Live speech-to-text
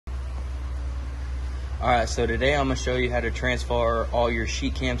Alright, so today I'm going to show you how to transfer all your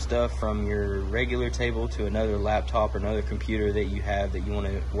Sheetcam stuff from your regular table to another laptop or another computer that you have that you want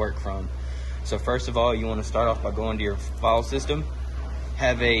to work from. So first of all, you want to start off by going to your file system.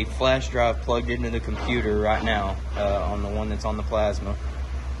 Have a flash drive plugged into the computer right now on the one that's on the Plasma.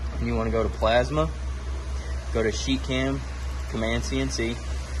 And you want to go to Plasma, go to Sheetcam, Command CNC,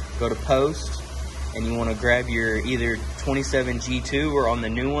 go to Post, and you want to grab your either 27G2 or on the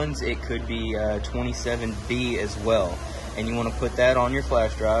new ones it could be 27B as well, and you want to put that on your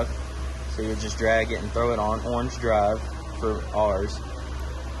flash drive. So you'll just drag it and throw it on orange drive for ours,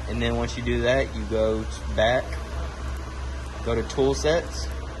 and then once you do that, you go back, go to tool sets,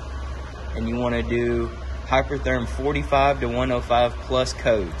 and you want to do Hypertherm 45 to 105 plus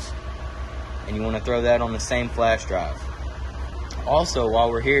codes, and you want to throw that on the same flash drive. Also,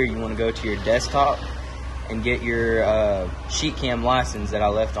 while we're here, you want to go to your desktop and get your Sheetcam license that I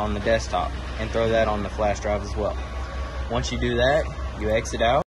left on the desktop and throw that on the flash drive as well. Once you do that, you exit out.